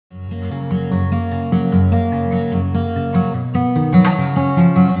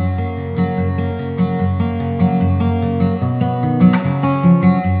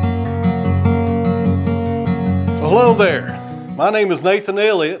there, my name is Nathan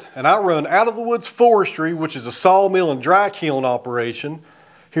Elliott and I run Out of the Woods Forestry, which is a sawmill and dry kiln operation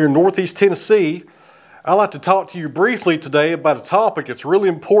here in Northeast Tennessee. I'd like to talk to you briefly today about a topic that's really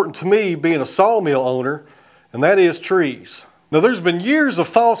important to me being a sawmill owner, and that is trees. Now there's been years of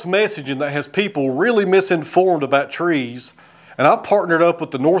false messaging that has people really misinformed about trees, and I've partnered up with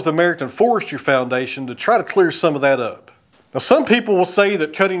the North American Forestry Foundation to try to clear some of that up. Now some people will say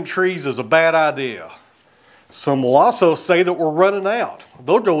that cutting trees is a bad idea. Some will also say that we're running out.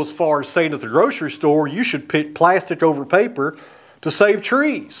 They'll go as far as saying at the grocery store you should pick plastic over paper to save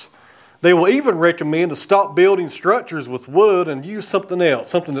trees. They will even recommend to stop building structures with wood and use something else,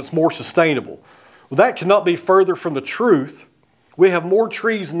 something that's more sustainable. Well, that cannot be further from the truth. We have more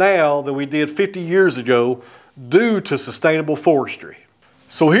trees now than we did 50 years ago due to sustainable forestry.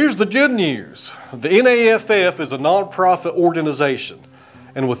 So here's the good news. The NAFF is a nonprofit organization.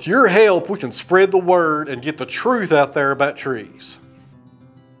 And with your help, we can spread the word and get the truth out there about trees.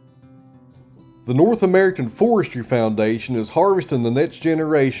 The North American Forestry Foundation is harvesting the next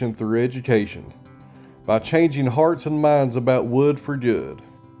generation through education by changing hearts and minds about wood for good.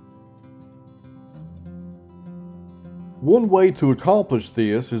 One way to accomplish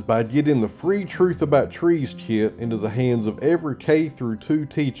this is by getting the free Truth About Trees kit into the hands of every K-2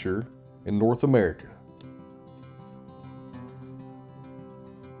 teacher in North America.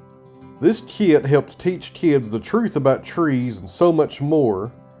 This kit helps teach kids the truth about trees and so much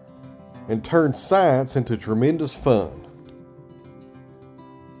more, and turns science into tremendous fun.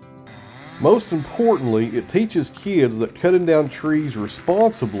 Most importantly, it teaches kids that cutting down trees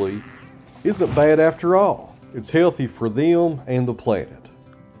responsibly isn't bad after all. It's healthy for them and the planet.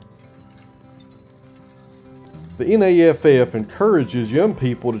 The NAFF encourages young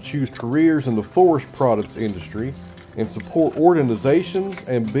people to choose careers in the forest products industry and support organizations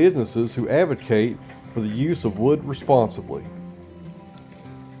and businesses who advocate for the use of wood responsibly.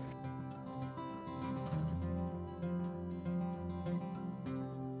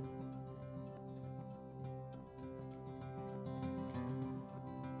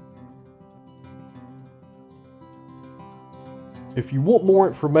 If you want more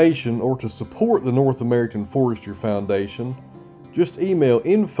information or to support the North American Forestry Foundation, just email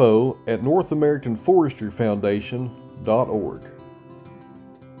info@NorthAmericanForestryFoundation.org.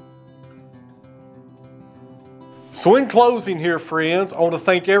 So in closing here, friends, I want to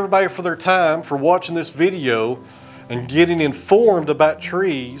thank everybody for their time, for watching this video and getting informed about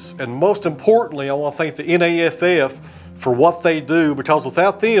trees. And most importantly, I want to thank the NAFF for what they do, because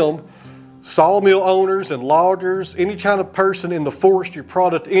without them, sawmill owners and loggers, any kind of person in the forestry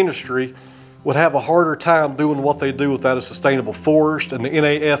product industry would have a harder time doing what they do without a sustainable forest. And the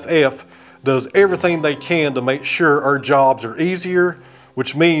NAFF does everything they can to make sure our jobs are easier,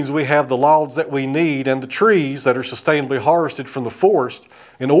 which means we have the logs that we need and the trees that are sustainably harvested from the forest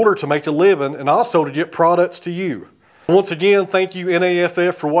in order to make a living and also to get products to you. Once again, thank you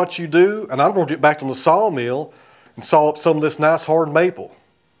NAFF for what you do, and I'm going to get back on the sawmill and saw up some of this nice hard maple.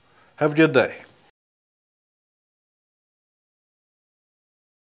 Have a good day.